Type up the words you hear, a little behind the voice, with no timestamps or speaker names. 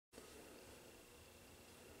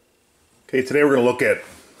Okay, today we're going to look at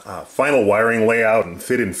final wiring layout and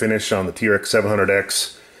fit and finish on the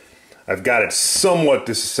TREX700X. I've got it somewhat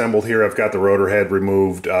disassembled here. I've got the rotor head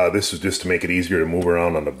removed. This is just to make it easier to move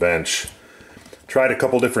around on the bench. Tried a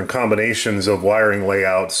couple different combinations of wiring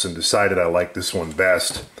layouts and decided I like this one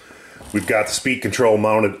best. We've got the speed control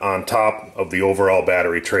mounted on top of the overall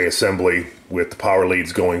battery tray assembly with the power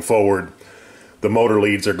leads going forward. The motor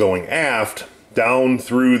leads are going aft, down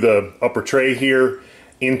through the upper tray here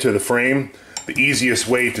into the frame. The easiest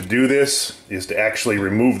way to do this is to actually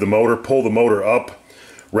remove the motor, pull the motor up,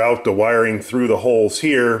 route the wiring through the holes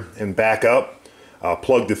here and back up.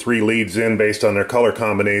 Plug the three leads in based on their color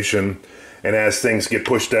combination, and as things get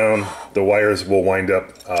pushed down, the wires will wind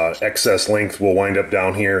up, excess length will wind up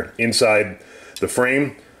down here inside the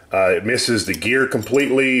frame. It misses the gear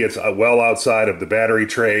completely. It's well outside of the battery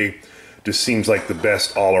tray. Just seems like the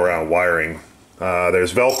best all-around wiring.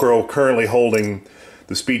 There's Velcro currently holding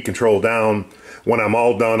the speed control down. When I'm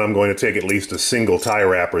all done, I'm going to take at least a single tie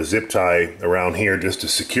wrap or zip tie around here just to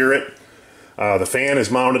secure it. The fan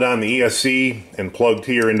is mounted on the ESC and plugged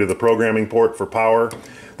here into the programming port for power.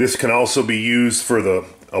 This can also be used for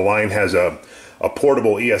Align has a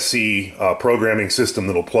portable ESC programming system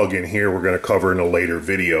that'll plug in here. We're going to cover in a later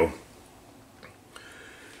video.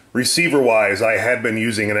 Receiver wise, I had been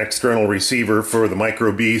using an external receiver for the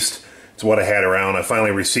MicroBeast. It's what I had around. I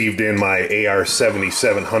finally received in my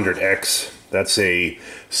TREX700X. That's a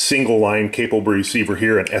single line capable receiver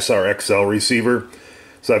here, an SRXL receiver.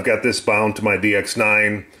 So I've got this bound to my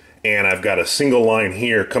DX9, and I've got a single line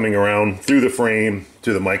here coming around through the frame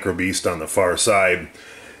to the MicroBeast on the far side.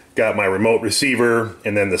 Got my remote receiver,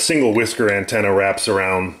 and then the single whisker antenna wraps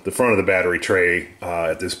around the front of the battery tray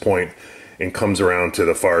at this point and comes around to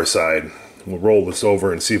the far side. We'll roll this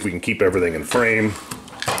over and see if we can keep everything in frame.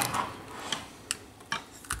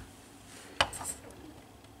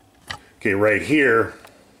 Okay, right here,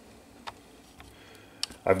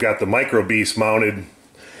 I've got the MicroBeast mounted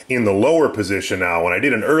in the lower position now. When I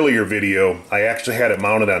did an earlier video, I actually had it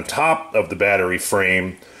mounted on top of the battery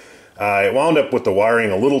frame. It wound up with the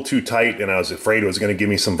wiring a little too tight, and I was afraid it was going to give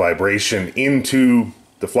me some vibration into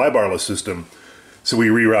the flybarless system, so we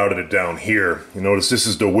rerouted it down here. You notice this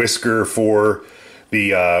is the whisker for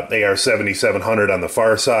the AR7700 on the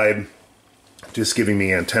far side, just giving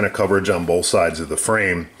me antenna coverage on both sides of the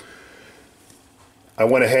frame. I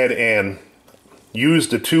went ahead and used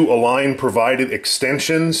the two Align provided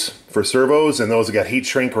extensions for servos, and those got heat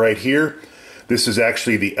shrink right here. This is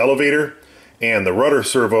actually the elevator, and the rudder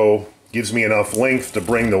servo gives me enough length to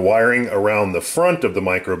bring the wiring around the front of the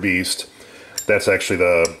MicroBeast. That's actually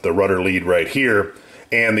the rudder lead right here.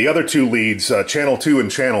 And the other two leads, channel 2 and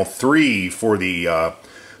channel 3 for the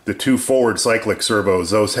two forward cyclic servos,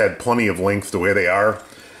 those had plenty of length the way they are.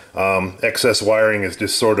 Excess wiring is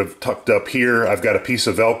just sort of tucked up here. I've got a piece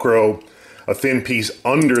of Velcro, a thin piece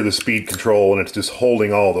under the speed control, and it's just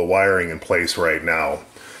holding all the wiring in place right now.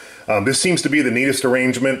 This seems to be the neatest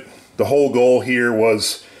arrangement. The whole goal here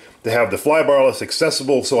was to have the flybarless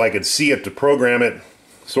accessible so I could see it, to program it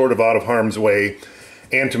sort of out of harm's way,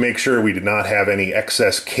 and to make sure we did not have any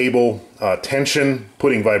excess cable tension,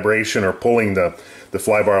 putting vibration or pulling the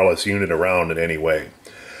flybarless unit around in any way.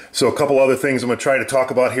 So a couple other things I'm going to try to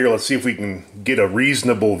talk about here. Let's see if we can get a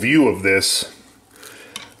reasonable view of this.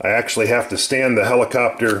 I actually have to stand the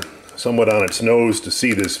helicopter somewhat on its nose to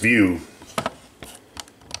see this view.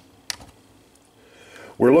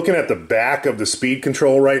 We're looking at the back of the speed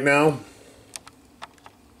control right now.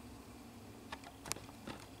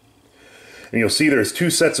 And you'll see there's two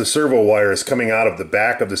sets of servo wires coming out of the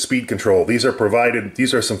back of the speed control. These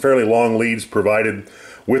are some fairly long leads provided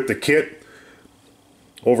with the kit.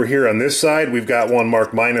 Over here on this side, we've got one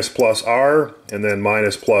marked -+R and then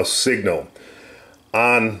 -+ signal.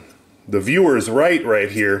 On the viewer's right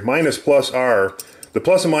here, -+R, the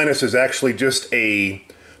plus and minus is actually just a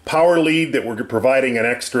power lead that we're providing an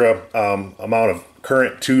extra amount of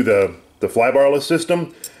current to the flybarless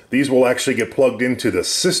system. These will actually get plugged into the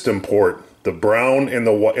system port. The brown and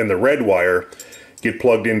the red wire get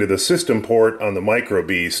plugged into the system port on the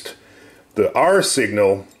MicroBeast. The R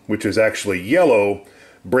signal, which is actually yellow,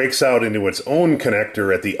 breaks out into its own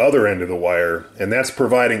connector at the other end of the wire, and that's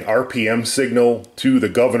providing RPM signal to the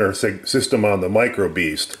governor system on the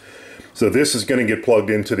MicroBeast. So this is going to get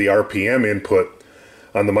plugged into the RPM input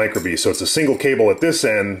on the MicroBeast. So it's a single cable at this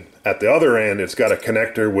end. At the other end, it's got a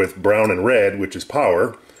connector with brown and red, which is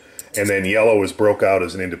power, and then yellow is broke out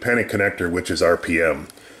as an independent connector, which is RPM.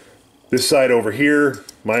 This side over here,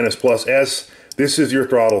 -+S, this is your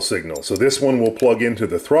throttle signal. So this one will plug into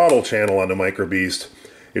the throttle channel on the MicroBeast.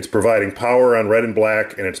 It's providing power on red and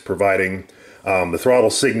black, and it's providing the throttle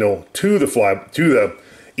signal to the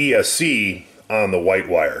ESC on the white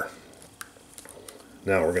wire.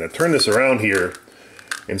 Now we're going to turn this around here,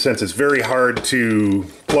 and since it's very hard to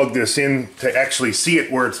plug this in to actually see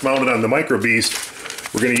it where it's mounted on the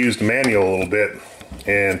MicroBeast, we're going to use the manual a little bit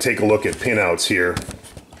and take a look at pinouts here.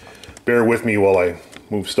 Bear with me while I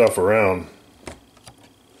move stuff around.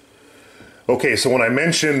 Okay, so when I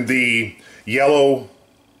mentioned the yellow,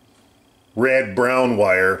 red, brown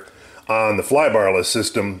wire on the flybarless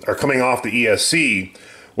system are coming off the ESC,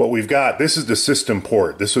 what we've got, this is the system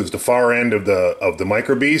port. This was the far end of the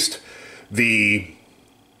MicroBeast. The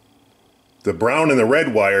brown and the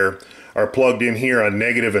red wire are plugged in here on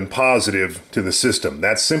negative and positive to the system.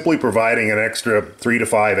 That's simply providing an extra 3 to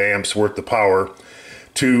 5 amps worth of power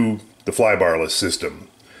to the flybarless system.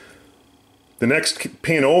 The next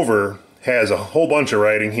pin over has a whole bunch of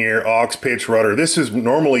writing here: aux, pitch, rudder. This is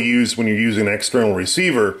normally used when you're using an external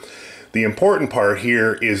receiver. The important part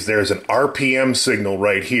here is there's an RPM signal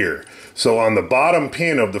right here. So on the bottom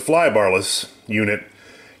pin of the flybarless unit,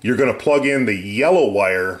 you're going to plug in the yellow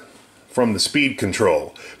wire from the speed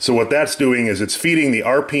control. So what that's doing is it's feeding the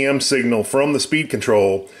RPM signal from the speed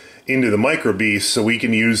control into the MicroBeast, so we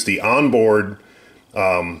can use the onboard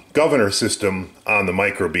governor system on the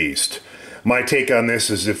MicroBeast. My take on this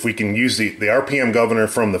is if we can use the RPM governor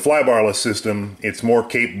from the flybarless system, it's more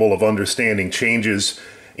capable of understanding changes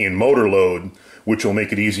in motor load, which will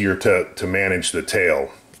make it easier to manage the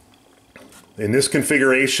tail. In this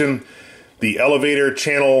configuration, the elevator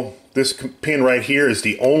channel, this pin right here, is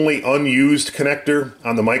the only unused connector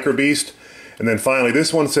on the MicroBeast. And then finally,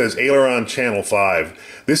 this one says aileron channel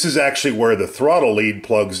 5. This is actually where the throttle lead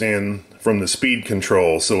plugs in from the speed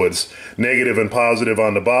control. So it's negative and positive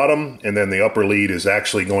on the bottom, and then the upper lead is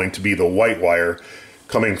actually going to be the white wire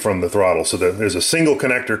coming from the throttle. So there's a single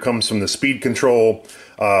connector comes from the speed control.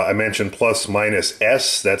 I mentioned plus minus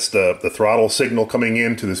S, that's the throttle signal coming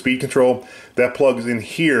into the speed control. That plugs in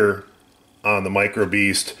here on the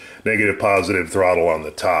MicroBeast, negative positive throttle on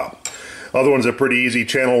the top. Other ones are pretty easy.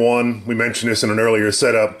 Channel 1, we mentioned this in an earlier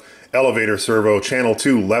setup, elevator servo. Channel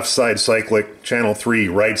 2, left side cyclic. Channel 3,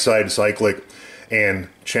 right side cyclic. And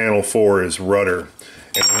channel 4 is rudder.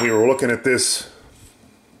 And when we were looking at this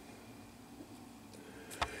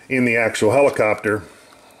in the actual helicopter,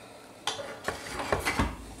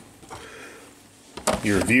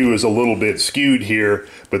 your view is a little bit skewed here,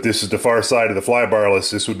 but this is the far side of the flybarless.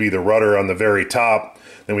 This would be the rudder on the very top.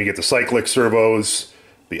 Then we get the cyclic servos.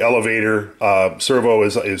 The elevator servo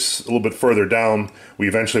is a little bit further down. We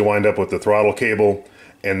eventually wind up with the throttle cable,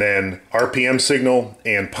 and then RPM signal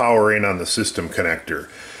and power in on the system connector.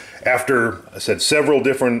 After, I said, several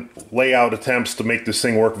different layout attempts to make this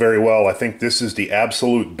thing work very well, I think this is the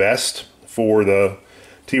absolute best for the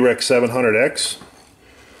TREX700X.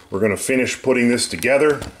 We're going to finish putting this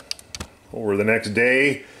together over the next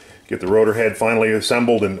day, get the rotor head finally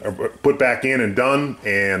assembled and put back in and done,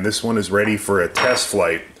 and this one is ready for a test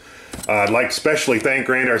flight. I'd like to especially thank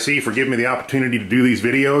Grand RC for giving me the opportunity to do these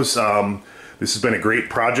videos. This has been a great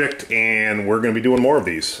project, and we're going to be doing more of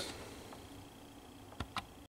these.